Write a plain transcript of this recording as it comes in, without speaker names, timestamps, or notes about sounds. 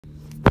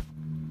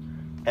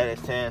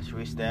Ellis, tazz,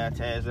 freestyle,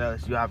 tazz,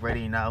 Ellis. You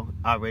already know.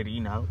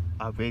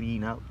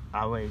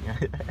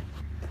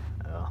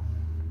 Oh.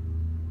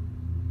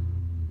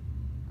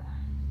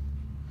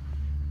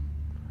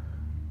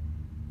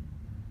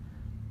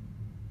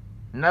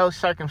 No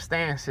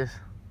circumstances.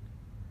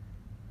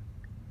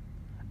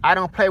 I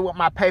don't play with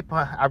my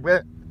paper.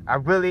 I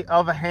really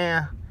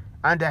overhand,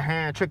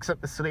 underhand, tricks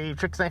up the sleeve.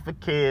 Tricks ain't for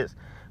kids,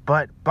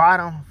 but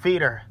bottom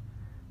feeder.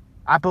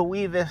 I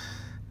believe this.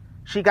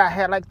 She got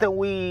hair like the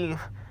weave.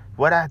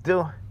 What I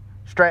do,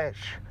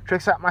 stretch,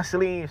 tricks up my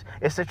sleeves.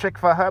 It's a trick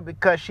for her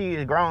because she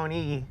is grown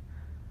E.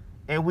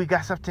 And we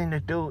got something to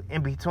do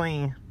in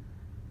between.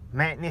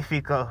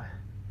 Magnifico.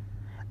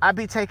 I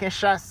be taking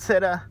shots to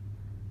the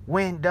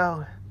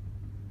window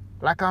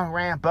like I'm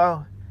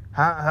Rambo,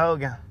 Hunt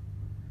Hogan.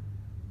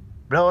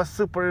 Blow a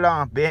super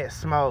long bit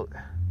smoke.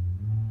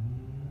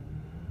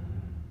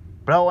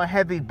 Blow a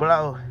heavy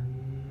blow.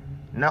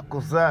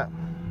 Knuckles up.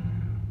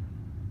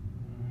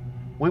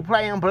 We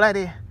playing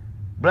bloody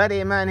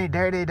money,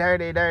 dirty.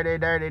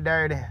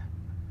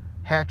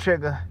 Hair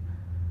trigger,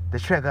 the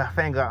trigger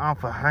finger on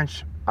for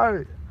hunch.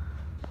 Oh,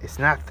 it's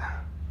nothing.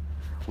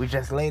 We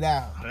just laid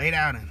out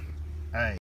and, hey.